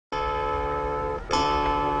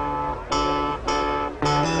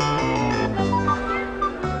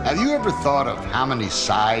Have you ever thought of how many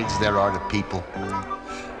sides there are to people?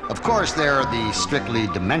 Of course, there are the strictly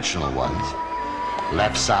dimensional ones.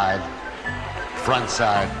 Left side, front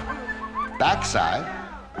side, back side,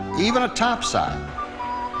 even a top side,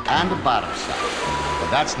 and a bottom side.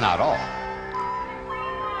 But that's not all.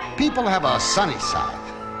 People have a sunny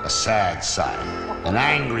side, a sad side, an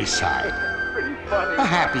angry side, a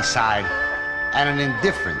happy side, and an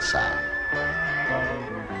indifferent side.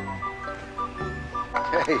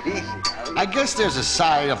 I guess there's a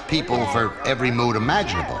side of people for every mood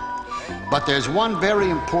imaginable. But there's one very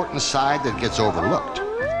important side that gets overlooked.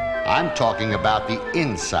 I'm talking about the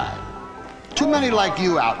inside. Too many like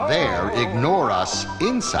you out there ignore us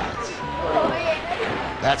insides.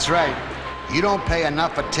 That's right. You don't pay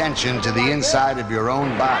enough attention to the inside of your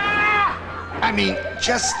own body. I mean,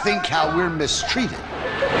 just think how we're mistreated.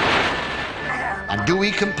 And do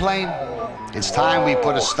we complain? It's time we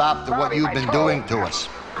put a stop to what you've been doing to us.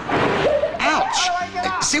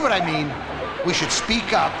 Ouch! See what I mean? We should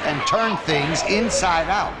speak up and turn things inside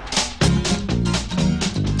out.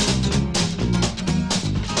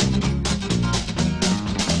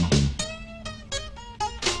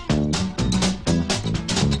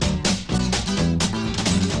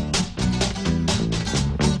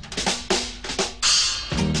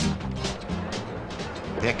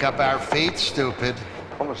 Pick up our feet, stupid.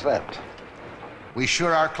 What was that? We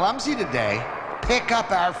sure are clumsy today. Pick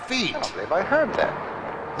up our feet. I don't believe I heard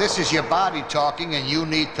that. This is your body talking, and you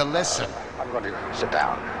need to listen. I'm going to sit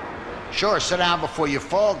down. Sure, sit down before you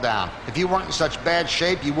fall down. If you weren't in such bad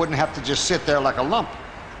shape, you wouldn't have to just sit there like a lump.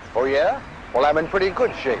 Oh, yeah? Well, I'm in pretty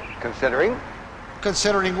good shape, considering.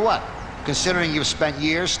 Considering what? Considering you've spent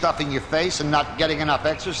years stuffing your face and not getting enough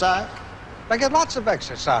exercise? I get lots of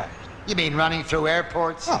exercise. You mean running through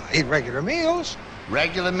airports? Oh, I eat regular meals.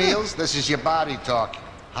 Regular meals? This is your body talking.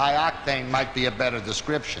 High octane might be a better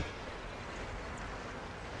description.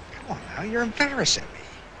 Come on now, you're embarrassing me.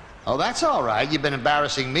 Oh, that's all right. You've been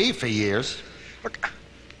embarrassing me for years. Look,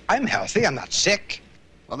 I'm healthy. I'm not sick.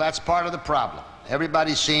 Well, that's part of the problem.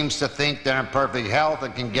 Everybody seems to think they're in perfect health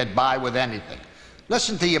and can get by with anything.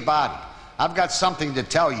 Listen to your body. I've got something to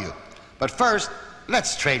tell you. But first,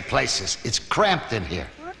 let's trade places. It's cramped in here.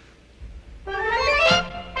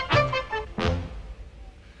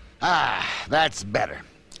 Ah, that's better.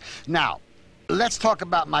 Now, let's talk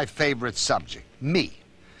about my favorite subject, me.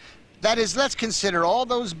 That is, let's consider all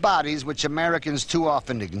those bodies which Americans too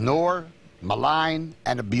often ignore, malign,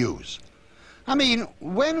 and abuse. I mean,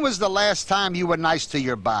 when was the last time you were nice to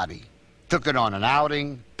your body? Took it on an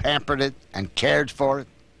outing, pampered it, and cared for it?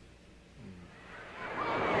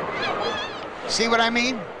 See what I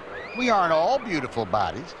mean? We aren't all beautiful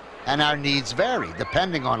bodies, and our needs vary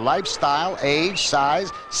depending on lifestyle, age,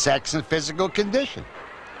 size, sex, and physical condition.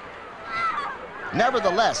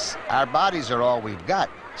 Nevertheless, our bodies are all we've got,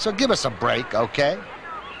 so give us a break, okay?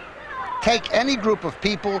 Take any group of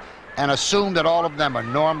people and assume that all of them are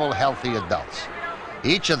normal, healthy adults.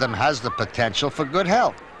 Each of them has the potential for good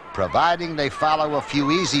health, providing they follow a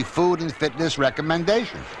few easy food and fitness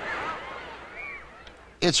recommendations.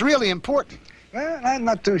 It's really important. Well, I'm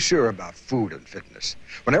not too sure about food and fitness.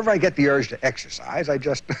 Whenever I get the urge to exercise, I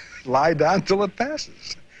just lie down till it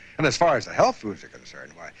passes. And as far as the health foods are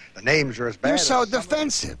concerned, why, the names are as bad as... You're so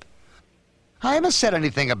defensive. I haven't said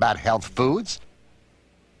anything about health foods.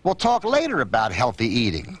 We'll talk later about healthy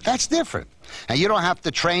eating. That's different. And you don't have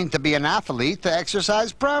to train to be an athlete to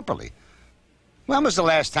exercise properly. When was the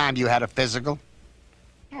last time you had a physical?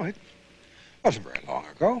 Oh, it wasn't very long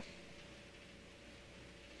ago.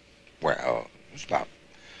 Well, it was about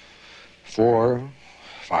 4,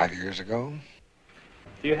 5 years ago.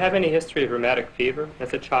 Do you have any history of rheumatic fever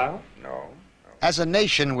as a child? No. As a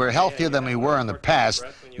nation, we're healthier than we were in the past,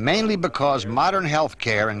 mainly because modern health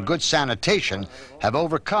care and good sanitation have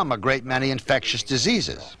overcome a great many infectious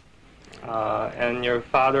diseases. And your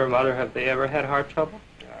father or mother, have they ever had heart trouble?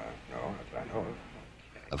 No, I know of.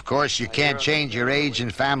 Of course, you can't change your age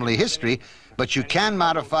and family history, but you can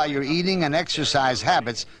modify your eating and exercise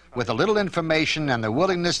habits with a little information and the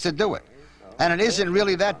willingness to do it. And it isn't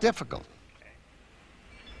really that difficult.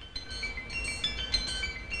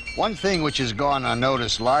 One thing which has gone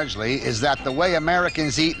unnoticed largely is that the way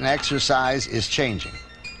Americans eat and exercise is changing.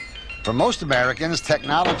 For most Americans,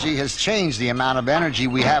 technology has changed the amount of energy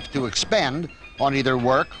we have to expend on either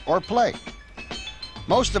work or play.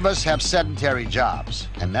 Most of us have sedentary jobs,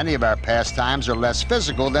 and many of our pastimes are less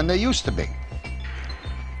physical than they used to be.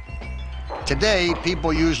 Today,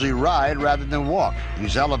 people usually ride rather than walk,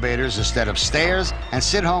 use elevators instead of stairs, and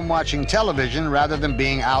sit home watching television rather than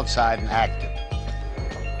being outside and active.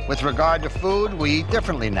 With regard to food, we eat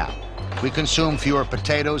differently now. We consume fewer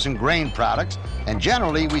potatoes and grain products, and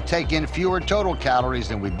generally we take in fewer total calories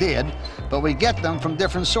than we did, but we get them from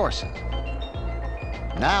different sources.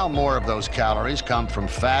 Now more of those calories come from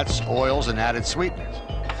fats, oils, and added sweeteners.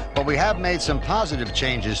 But we have made some positive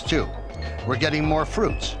changes too. We're getting more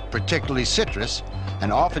fruits, particularly citrus,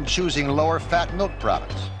 and often choosing lower fat milk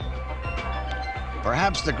products.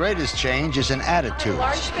 Perhaps the greatest change is in attitudes.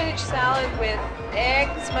 Large spinach salad with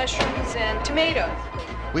eggs, mushrooms, and tomatoes.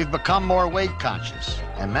 We've become more weight conscious,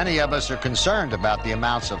 and many of us are concerned about the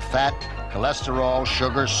amounts of fat, cholesterol,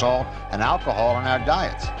 sugar, salt, and alcohol in our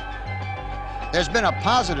diets. There's been a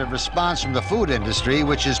positive response from the food industry,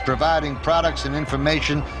 which is providing products and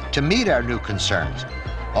information to meet our new concerns.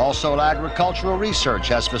 Also, agricultural research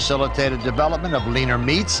has facilitated development of leaner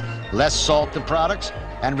meats, less salted products,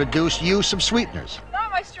 and reduced use of sweeteners.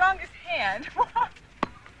 Not my strongest hand.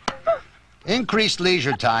 Increased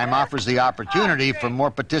leisure time offers the opportunity for more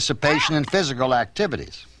participation in physical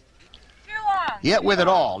activities. Yet with it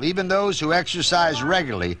all, even those who exercise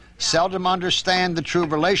regularly seldom understand the true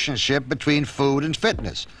relationship between food and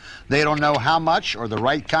fitness. They don't know how much or the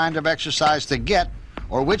right kind of exercise to get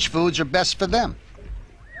or which foods are best for them.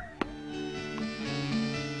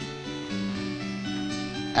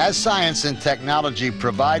 As science and technology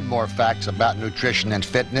provide more facts about nutrition and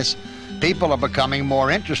fitness, people are becoming more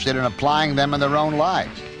interested in applying them in their own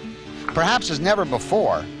lives. Perhaps as never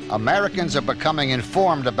before, Americans are becoming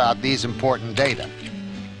informed about these important data.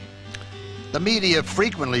 The media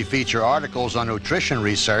frequently feature articles on nutrition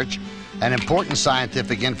research, and important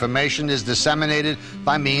scientific information is disseminated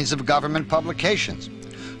by means of government publications.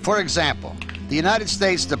 For example, the United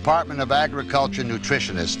States Department of Agriculture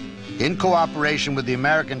nutritionists, in cooperation with the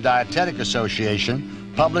American Dietetic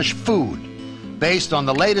Association, publish Food, based on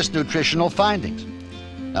the latest nutritional findings.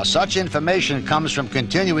 Now, such information comes from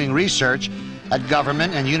continuing research at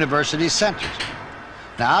government and university centers.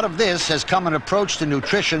 Now, out of this has come an approach to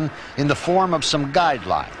nutrition in the form of some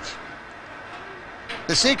guidelines.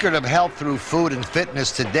 The secret of health through food and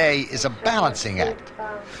fitness today is a balancing act.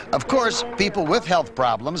 Of course, people with health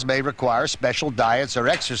problems may require special diets or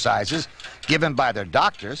exercises given by their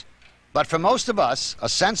doctors, but for most of us, a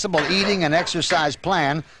sensible eating and exercise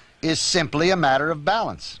plan is simply a matter of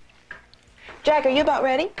balance. Jack, are you about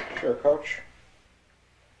ready? Sure, Coach.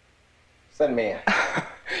 Send me in.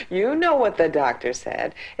 You know what the doctor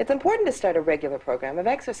said. It's important to start a regular program of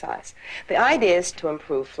exercise. The idea is to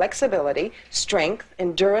improve flexibility, strength,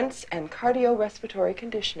 endurance, and cardiorespiratory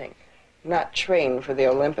conditioning. Not train for the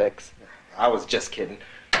Olympics. I was just kidding.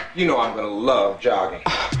 You know I'm going to love jogging.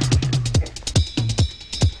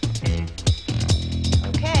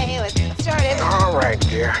 Okay, let's get started. All right,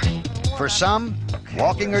 dear. For some,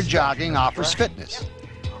 walking or jogging offers fitness.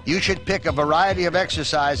 You should pick a variety of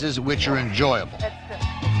exercises which are enjoyable.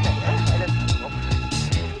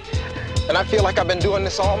 And I feel like I've been doing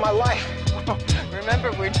this all my life.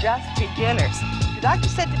 Remember, we're just beginners. The doctor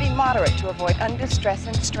said to be moderate to avoid undue stress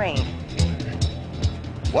and strain.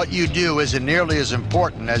 What you do isn't nearly as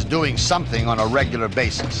important as doing something on a regular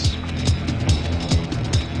basis.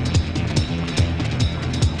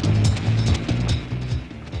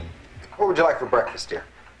 What would you like for breakfast, dear?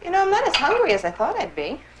 You know, I'm not as hungry as I thought I'd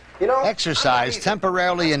be. You know, Exercise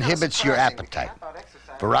temporarily inhibits your appetite.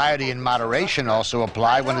 Variety and moderation also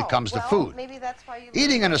apply when it comes to food.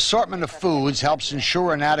 Eating an assortment of foods helps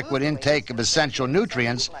ensure an adequate intake of essential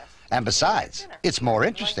nutrients, and besides, it's more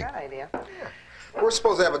interesting. we're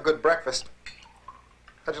supposed to have a good breakfast.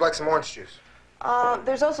 How'd you like some orange juice?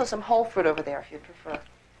 There's also some whole fruit over there, if you'd prefer.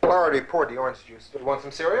 Well, I already poured the orange juice. Do you want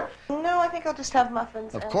some cereal? No, I think I'll just have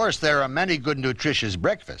muffins. Of course, there are many good nutritious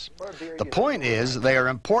breakfasts. The point is they are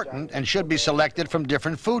important and should be selected from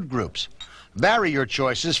different food groups. Vary your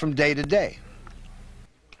choices from day to day.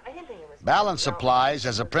 Balance applies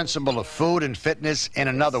as a principle of food and fitness in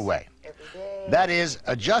another way. That is,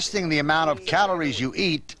 adjusting the amount of calories you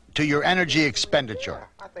eat to your energy expenditure.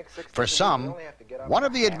 For some, one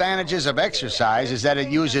of the advantages of exercise is that it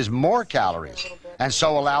uses more calories and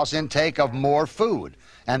so allows intake of more food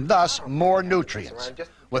and thus more nutrients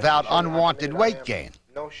without unwanted weight gain.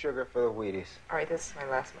 No sugar for the Wheaties. All right, this is my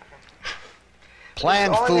last muffin.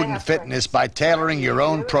 Plan food and fitness by tailoring your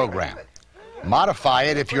own program. Modify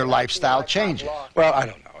it if your lifestyle changes. Well, I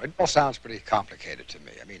don't know. It all sounds pretty complicated to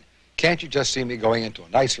me. I mean, can't you just see me going into a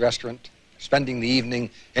nice restaurant, spending the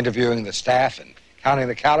evening interviewing the staff and counting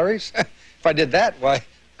the calories? If I did that, why,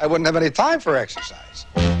 I wouldn't have any time for exercise.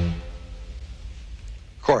 Of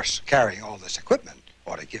course, carrying all this equipment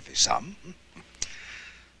ought to give you some.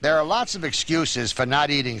 There are lots of excuses for not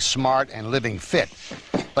eating smart and living fit.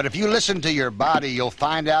 But if you listen to your body, you'll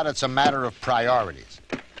find out it's a matter of priorities.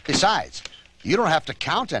 Besides, you don't have to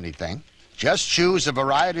count anything. Just choose a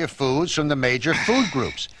variety of foods from the major food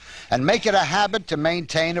groups and make it a habit to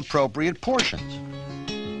maintain appropriate portions.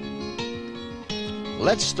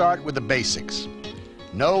 Let's start with the basics.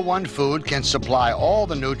 No one food can supply all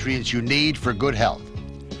the nutrients you need for good health.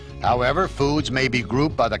 However, foods may be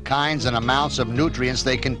grouped by the kinds and amounts of nutrients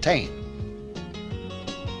they contain.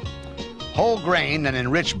 Whole grain and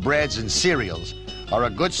enriched breads and cereals are a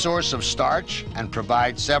good source of starch and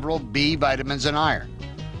provide several B vitamins and iron.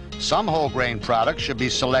 Some whole grain products should be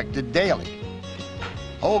selected daily.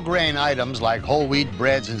 Whole grain items like whole wheat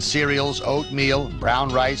breads and cereals, oatmeal, brown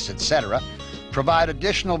rice, etc. provide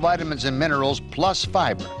additional vitamins and minerals plus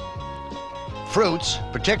fiber. Fruits,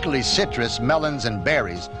 particularly citrus, melons, and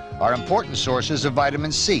berries, are important sources of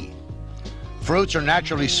vitamin C. Fruits are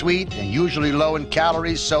naturally sweet and usually low in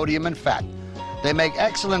calories, sodium, and fat. They make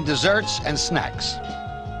excellent desserts and snacks.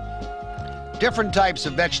 Different types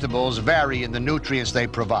of vegetables vary in the nutrients they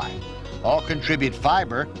provide. All contribute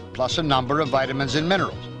fiber, plus a number of vitamins and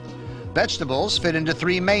minerals. Vegetables fit into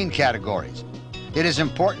three main categories. It is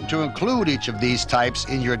important to include each of these types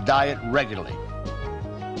in your diet regularly.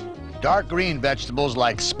 Dark green vegetables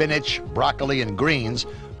like spinach, broccoli, and greens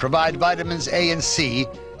provide vitamins A and C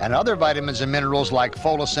and other vitamins and minerals like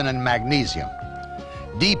folacin and magnesium.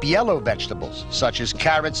 Deep yellow vegetables, such as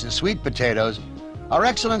carrots and sweet potatoes, are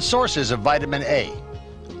excellent sources of vitamin A.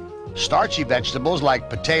 Starchy vegetables like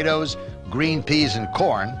potatoes, green peas, and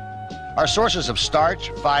corn are sources of starch,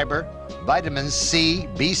 fiber, vitamins C,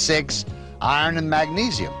 B6, iron, and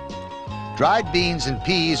magnesium. Dried beans and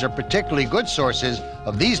peas are particularly good sources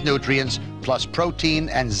of these nutrients, plus protein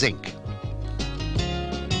and zinc.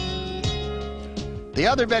 The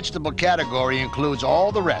other vegetable category includes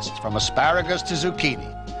all the rest, from asparagus to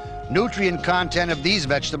zucchini. Nutrient content of these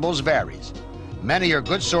vegetables varies. Many are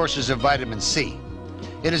good sources of vitamin C.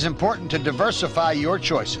 It is important to diversify your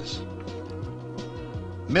choices.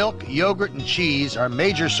 Milk, yogurt, and cheese are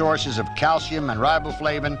major sources of calcium and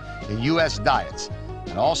riboflavin in U.S. diets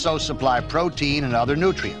and also supply protein and other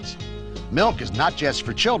nutrients. Milk is not just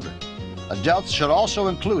for children. Adults should also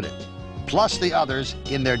include it, plus the others,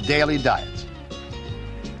 in their daily diets.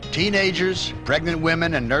 Teenagers, pregnant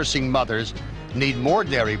women, and nursing mothers need more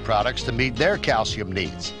dairy products to meet their calcium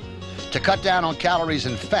needs. To cut down on calories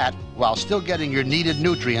and fat while still getting your needed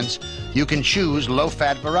nutrients, you can choose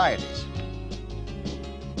low-fat varieties.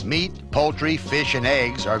 Meat, poultry, fish, and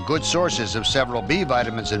eggs are good sources of several B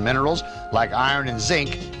vitamins and minerals like iron and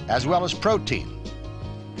zinc, as well as protein.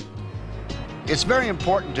 It's very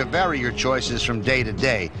important to vary your choices from day to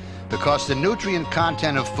day because the nutrient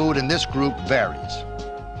content of food in this group varies.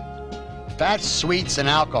 Fats, sweets, and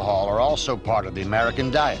alcohol are also part of the American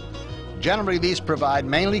diet. Generally, these provide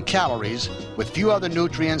mainly calories with few other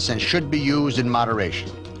nutrients and should be used in moderation.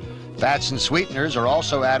 Fats and sweeteners are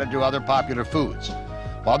also added to other popular foods.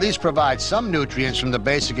 While these provide some nutrients from the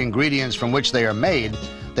basic ingredients from which they are made,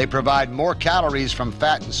 they provide more calories from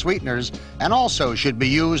fat and sweeteners and also should be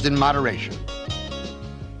used in moderation.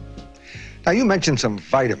 Now, you mentioned some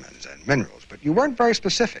vitamins and minerals, but you weren't very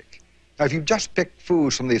specific. Now, if you just picked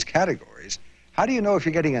foods from these categories, how do you know if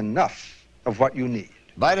you're getting enough of what you need?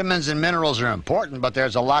 Vitamins and minerals are important, but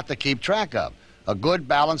there's a lot to keep track of. A good,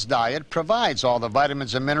 balanced diet provides all the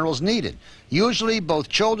vitamins and minerals needed. Usually, both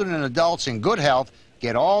children and adults in good health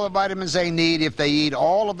get all the vitamins they need if they eat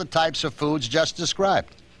all of the types of foods just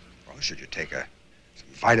described. Well, should you take some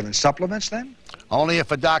vitamin supplements then? Only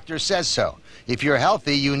if a doctor says so. If you're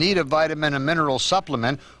healthy, you need a vitamin and mineral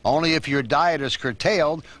supplement only if your diet is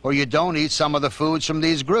curtailed or you don't eat some of the foods from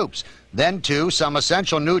these groups. Then, too, some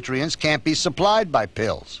essential nutrients can't be supplied by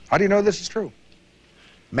pills. How do you know this is true?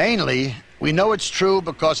 Mainly, we know it's true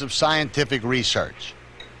because of scientific research.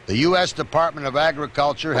 The U.S. Department of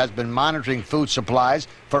Agriculture has been monitoring food supplies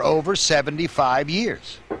for over 75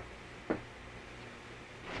 years.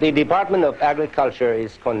 The Department of Agriculture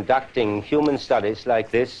is conducting human studies like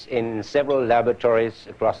this in several laboratories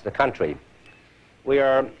across the country. We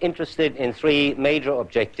are interested in three major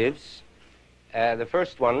objectives. The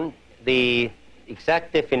first one, the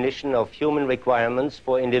exact definition of human requirements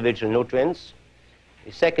for individual nutrients.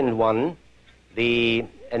 The second one, the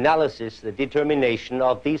analysis, the determination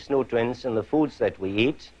of these nutrients in the foods that we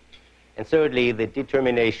eat. And thirdly, the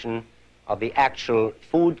determination of the actual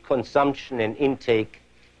food consumption and intake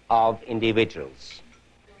of individuals.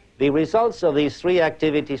 The results of these three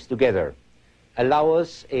activities together allow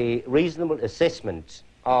us a reasonable assessment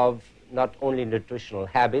of not only nutritional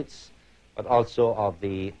habits, but also of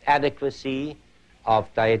the adequacy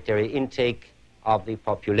of dietary intake of the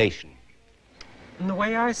population. And the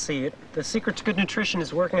way I see it, the secret to good nutrition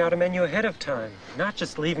is working out a menu ahead of time, not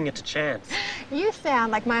just leaving it to chance. You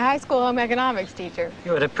sound like my high school home economics teacher.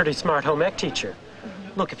 You had a pretty smart home ec teacher.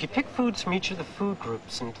 Look, if you pick foods from each of the food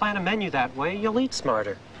groups and plan a menu that way, you'll eat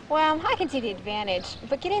smarter. Well, I can see the advantage,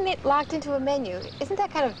 but getting it locked into a menu, isn't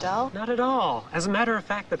that kind of dull? Not at all. As a matter of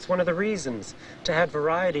fact, that's one of the reasons, to add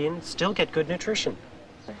variety and still get good nutrition.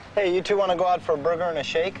 Hey, you two want to go out for a burger and a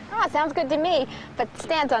shake? Oh, sounds good to me, but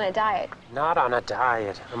Stan's on a diet. Not on a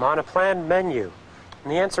diet. I'm on a planned menu.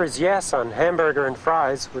 And the answer is yes on hamburger and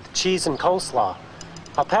fries with cheese and coleslaw.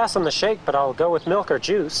 I'll pass on the shake, but I'll go with milk or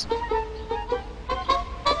juice.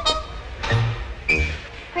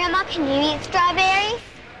 Grandma, can you eat strawberries?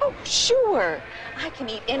 Oh, sure. I can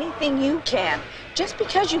eat anything you can. Just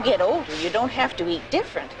because you get older, you don't have to eat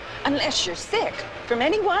different, unless you're sick from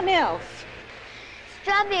anyone else.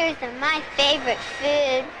 Strawberries are my favorite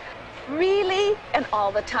food. Really? And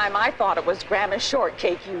all the time I thought it was Grandma's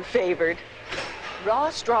shortcake you favored. Raw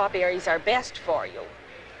strawberries are best for you.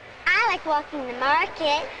 I like walking the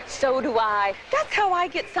market. So do I. That's how I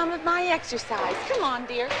get some of my exercise. Come on,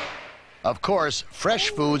 dear. Of course, fresh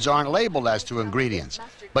foods aren't labeled as to ingredients,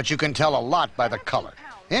 but you can tell a lot by the color.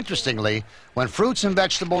 Interestingly, when fruits and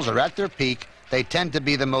vegetables are at their peak, they tend to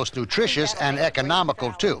be the most nutritious and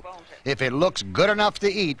economical, too. If it looks good enough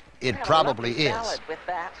to eat, it probably is.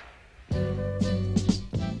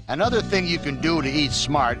 Another thing you can do to eat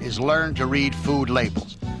smart is learn to read food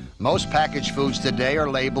labels. Most packaged foods today are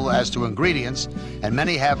labeled as to ingredients, and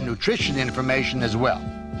many have nutrition information as well.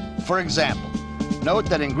 For example, note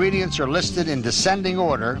that ingredients are listed in descending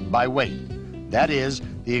order by weight. That is,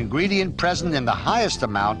 the ingredient present in the highest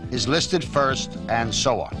amount is listed first, and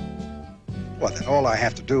so on. Well, then all I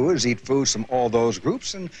have to do is eat foods from all those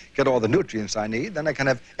groups and get all the nutrients I need. Then I can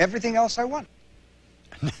have everything else I want.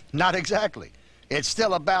 Not exactly. It's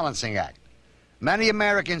still a balancing act. Many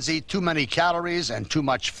Americans eat too many calories and too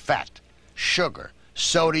much fat, sugar,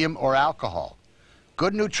 sodium, or alcohol.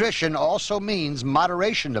 Good nutrition also means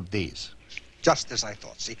moderation of these. Just as I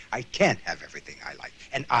thought. See, I can't have everything I like,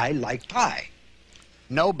 and I like pie.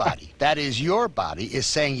 Nobody, that is your body, is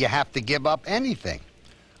saying you have to give up anything.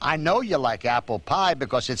 I know you like apple pie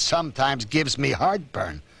because it sometimes gives me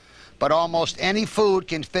heartburn. But almost any food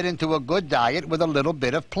can fit into a good diet with a little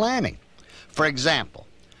bit of planning. For example,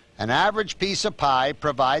 an average piece of pie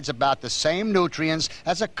provides about the same nutrients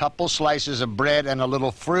as a couple slices of bread and a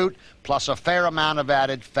little fruit, plus a fair amount of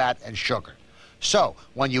added fat and sugar. So,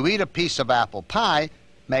 when you eat a piece of apple pie,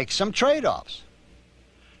 make some trade-offs.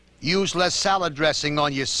 Use less salad dressing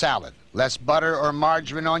on your salad, less butter or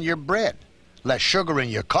margarine on your bread, less sugar in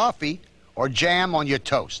your coffee, or jam on your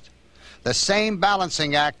toast. The same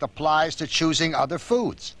balancing act applies to choosing other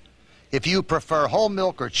foods. If you prefer whole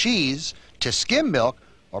milk or cheese to skim milk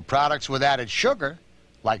or products with added sugar,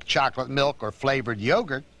 like chocolate milk or flavored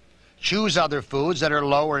yogurt, choose other foods that are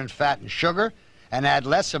lower in fat and sugar and add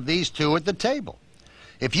less of these two at the table.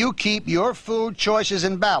 If you keep your food choices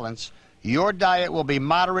in balance, your diet will be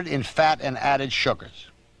moderate in fat and added sugars.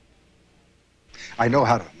 I know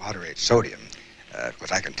how to moderate sodium,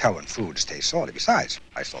 because I can tell when foods taste salty. Besides,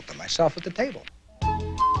 I salt them myself at the table.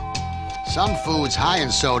 Some foods high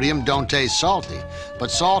in sodium don't taste salty,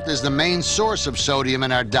 but salt is the main source of sodium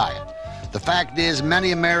in our diet. The fact is,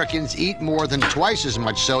 many Americans eat more than twice as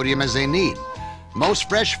much sodium as they need. Most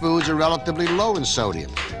fresh foods are relatively low in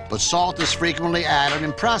sodium, but salt is frequently added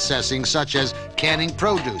in processing such as canning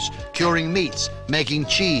produce, curing meats, making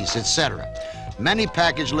cheese, etc. Many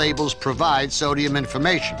package labels provide sodium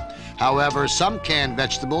information. However, some canned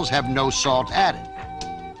vegetables have no salt added.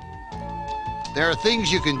 There are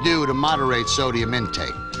things you can do to moderate sodium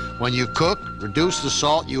intake. When you cook, reduce the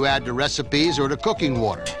salt you add to recipes or to cooking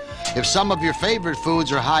water. If some of your favorite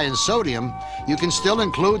foods are high in sodium, you can still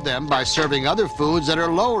include them by serving other foods that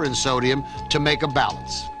are lower in sodium to make a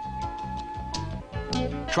balance.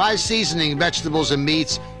 Try seasoning vegetables and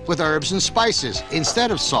meats with herbs and spices instead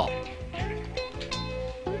of salt.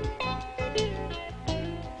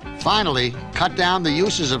 Finally, cut down the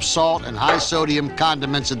uses of salt and high-sodium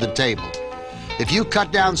condiments at the table. If you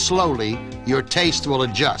cut down slowly, your taste will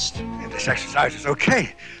adjust. And this exercise is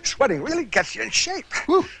okay. Sweating really gets you in shape.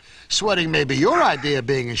 Whew. Sweating may be your idea of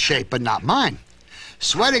being in shape, but not mine.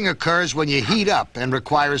 Sweating occurs when you heat up and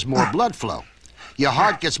requires more blood flow. Your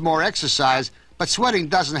heart gets more exercise, but sweating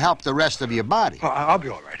doesn't help the rest of your body. Oh, I'll be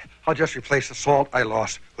all right. I'll just replace the salt I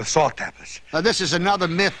lost with salt tablets. Now, this is another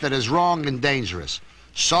myth that is wrong and dangerous.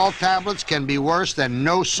 Salt tablets can be worse than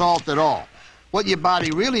no salt at all. What your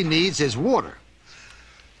body really needs is water.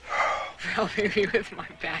 I'll leave you with my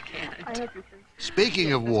backhand.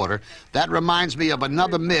 Speaking of water, that reminds me of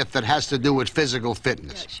another myth that has to do with physical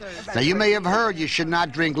fitness. Now, you may have heard you should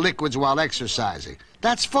not drink liquids while exercising.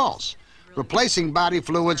 That's false. Replacing body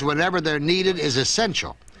fluids whenever they're needed is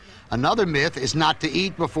essential. Another myth is not to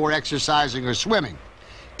eat before exercising or swimming.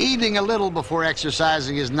 Eating a little before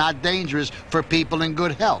exercising is not dangerous for people in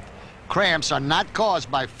good health. Cramps are not caused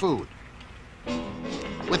by food.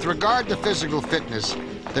 With regard to physical fitness,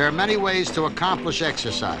 there are many ways to accomplish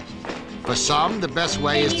exercise. For some, the best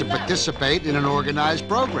way is to participate in an organized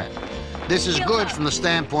program. This is good from the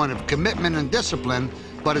standpoint of commitment and discipline,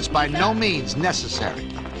 but it's by no means necessary.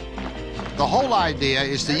 The whole idea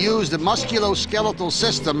is to use the musculoskeletal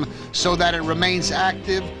system so that it remains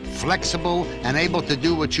active, flexible, and able to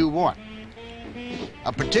do what you want.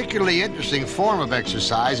 A particularly interesting form of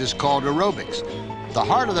exercise is called aerobics. The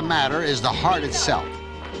heart of the matter is the heart itself,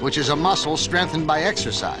 which is a muscle strengthened by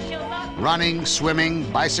exercise. Running, swimming,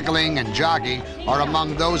 bicycling, and jogging are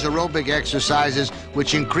among those aerobic exercises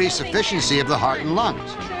which increase efficiency of the heart and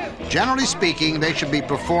lungs. Generally speaking, they should be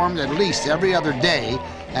performed at least every other day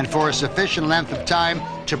and for a sufficient length of time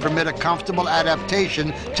to permit a comfortable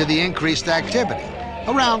adaptation to the increased activity,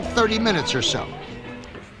 around 30 minutes or so.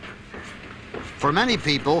 For many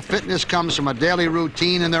people, fitness comes from a daily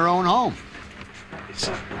routine in their own home.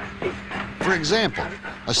 For example,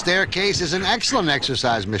 a staircase is an excellent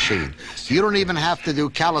exercise machine. You don't even have to do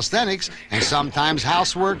calisthenics, and sometimes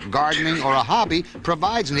housework, gardening, or a hobby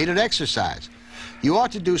provides needed exercise. You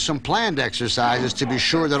ought to do some planned exercises to be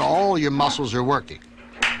sure that all your muscles are working.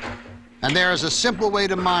 And there is a simple way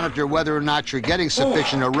to monitor whether or not you're getting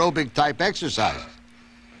sufficient aerobic-type exercises.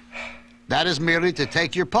 That is merely to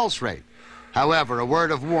take your pulse rate. However, a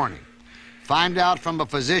word of warning. Find out from a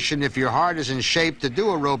physician if your heart is in shape to do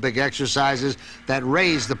aerobic exercises that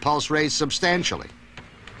raise the pulse rate substantially.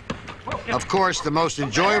 Of course, the most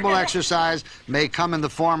enjoyable exercise may come in the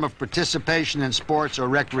form of participation in sports or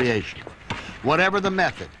recreation. Whatever the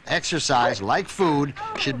method, exercise, like food,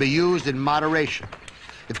 should be used in moderation.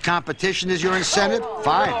 If competition is your incentive,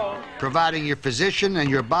 fine, providing your physician and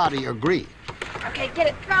your body agree. Okay, get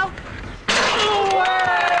it, throw.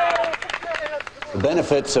 The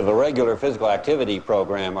benefits of a regular physical activity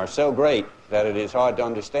program are so great that it is hard to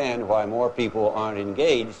understand why more people aren't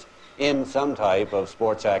engaged in some type of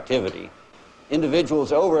sports activity.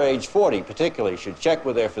 Individuals over age 40 particularly should check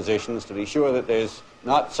with their physicians to be sure that there's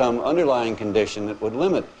not some underlying condition that would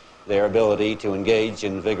limit their ability to engage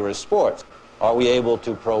in vigorous sports. Are we able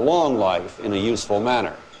to prolong life in a useful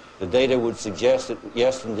manner? The data would suggest that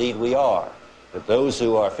yes, indeed we are. That those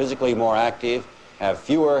who are physically more active have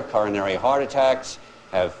fewer coronary heart attacks,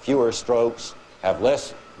 have fewer strokes, have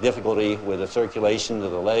less difficulty with the circulation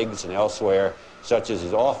of the legs and elsewhere, such as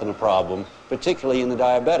is often a problem, particularly in the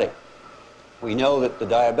diabetic. We know that the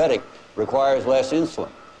diabetic requires less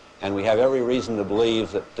insulin, and we have every reason to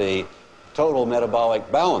believe that the total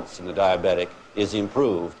metabolic balance in the diabetic is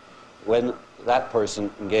improved when that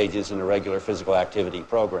person engages in a regular physical activity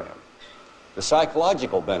program. The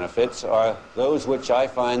psychological benefits are those which I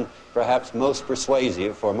find perhaps most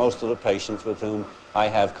persuasive for most of the patients with whom I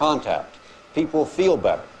have contact. People feel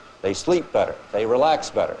better, they sleep better, they relax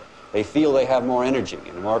better, they feel they have more energy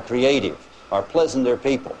and are more creative, are pleasanter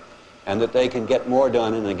people, and that they can get more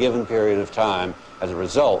done in a given period of time as a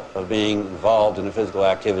result of being involved in a physical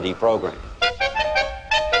activity program. Do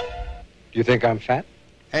you think I'm fat?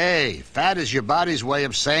 Hey, fat is your body's way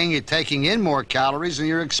of saying you're taking in more calories than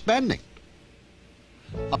you're expending.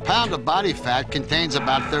 A pound of body fat contains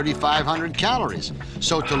about 3,500 calories.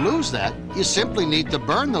 So to lose that, you simply need to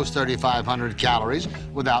burn those 3,500 calories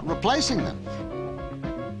without replacing them.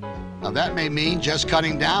 Now that may mean just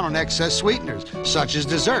cutting down on excess sweeteners, such as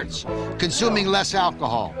desserts, consuming less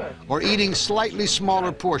alcohol, or eating slightly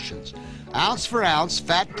smaller portions. Ounce for ounce,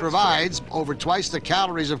 fat provides over twice the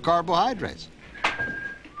calories of carbohydrates.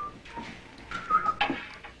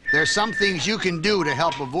 There are some things you can do to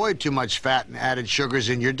help avoid too much fat and added sugars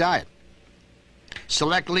in your diet.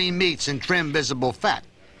 Select lean meats and trim visible fat.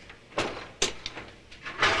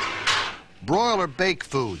 Broil or bake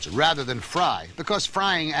foods rather than fry, because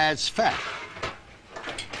frying adds fat.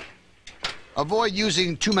 Avoid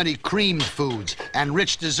using too many creamed foods and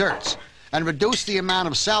rich desserts, and reduce the amount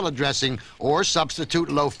of salad dressing or substitute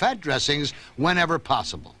low-fat dressings whenever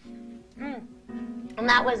possible. And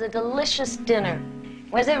that was a delicious dinner.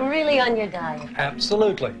 Was it really on your diet?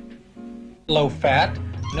 Absolutely. Low fat,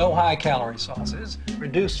 no high calorie sauces,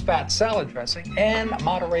 reduced fat salad dressing, and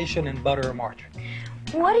moderation in butter or margarine.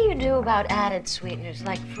 What do you do about added sweeteners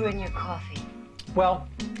like fruit in your coffee? Well,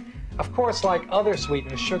 of course, like other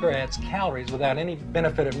sweeteners, sugar adds calories without any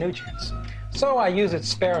benefit of nutrients. So I use it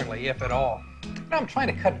sparingly, if at all. I'm trying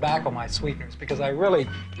to cut back on my sweeteners because I really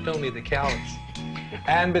don't need the calories.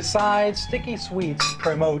 And besides, sticky sweets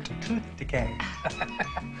promote tooth decay.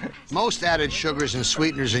 Most added sugars and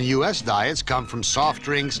sweeteners in U.S. diets come from soft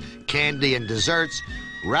drinks, candy, and desserts,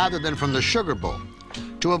 rather than from the sugar bowl.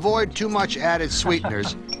 To avoid too much added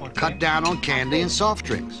sweeteners, cut down on candy and soft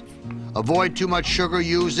drinks. Avoid too much sugar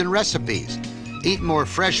used in recipes. Eat more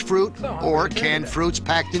fresh fruit or canned fruits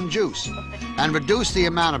packed in juice. And reduce the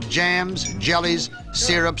amount of jams, jellies,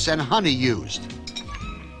 syrups, and honey used.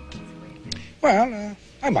 Well,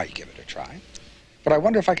 I might give it a try, but I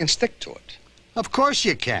wonder if I can stick to it. Of course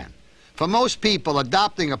you can. For most people,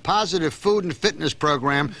 adopting a positive food and fitness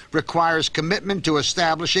program requires commitment to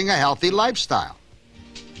establishing a healthy lifestyle.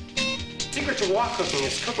 The secret to wok cooking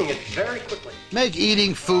is cooking it very quickly. Make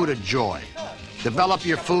eating food a joy. Develop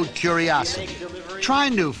your food curiosity. Try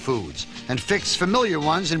new foods and fix familiar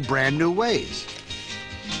ones in brand new ways.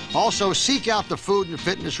 Also, seek out the food and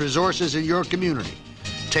fitness resources in your community.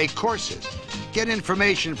 Take courses. Get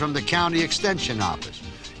information from the county extension office.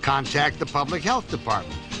 Contact the public health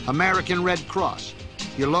department, American Red Cross,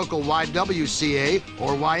 your local YWCA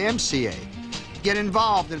or YMCA. Get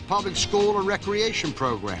involved in public school or recreation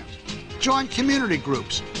programs. Join community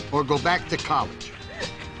groups or go back to college.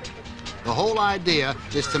 The whole idea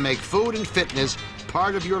is to make food and fitness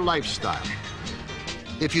part of your lifestyle.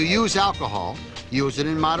 If you use alcohol, use it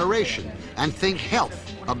in moderation and think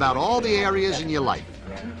health about all the areas in your life.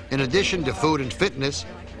 In addition to food and fitness,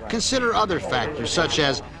 consider other factors such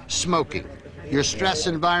as smoking, your stress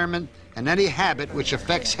environment, and any habit which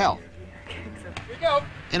affects health.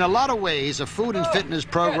 In a lot of ways, a food and fitness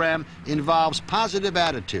program involves positive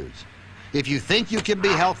attitudes. If you think you can be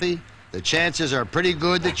healthy, the chances are pretty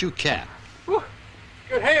good that you can.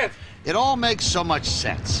 Good hands. It all makes so much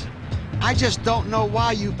sense. I just don't know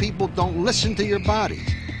why you people don't listen to your bodies.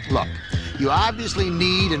 Look, you obviously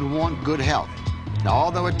need and want good health. Now,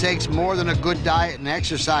 although it takes more than a good diet and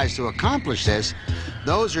exercise to accomplish this,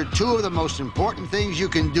 those are two of the most important things you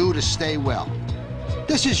can do to stay well.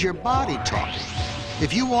 This is your body talking.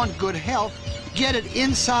 If you want good health, get it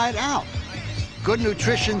inside out. Good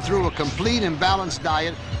nutrition through a complete and balanced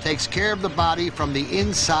diet takes care of the body from the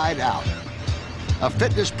inside out. A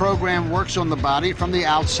fitness program works on the body from the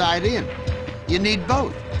outside in. You need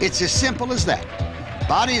both. It's as simple as that.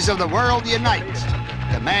 Bodies of the world unite.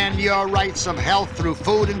 Demand your rights of health through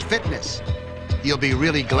food and fitness. You'll be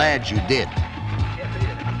really glad you did.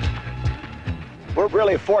 We're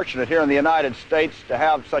really fortunate here in the United States to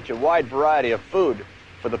have such a wide variety of food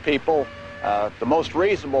for the people, the most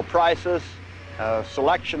reasonable prices,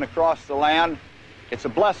 selection across the land. It's a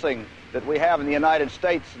blessing that we have in the United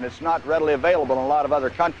States, and it's not readily available in a lot of other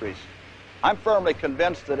countries. I'm firmly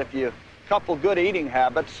convinced that if you couple good eating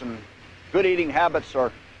habits, and good eating habits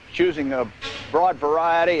are choosing a broad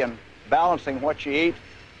variety and balancing what you eat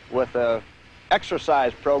with an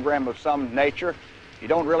exercise program of some nature. You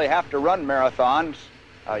don't really have to run marathons.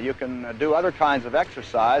 You can do other kinds of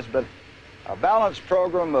exercise, but a balanced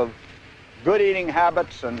program of good eating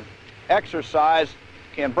habits and exercise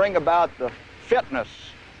can bring about the fitness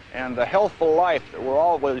and the healthful life that we're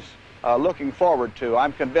always looking forward to.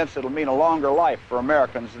 I'm convinced it'll mean a longer life for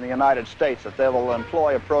Americans in the United States if they will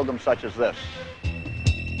employ a program such as this.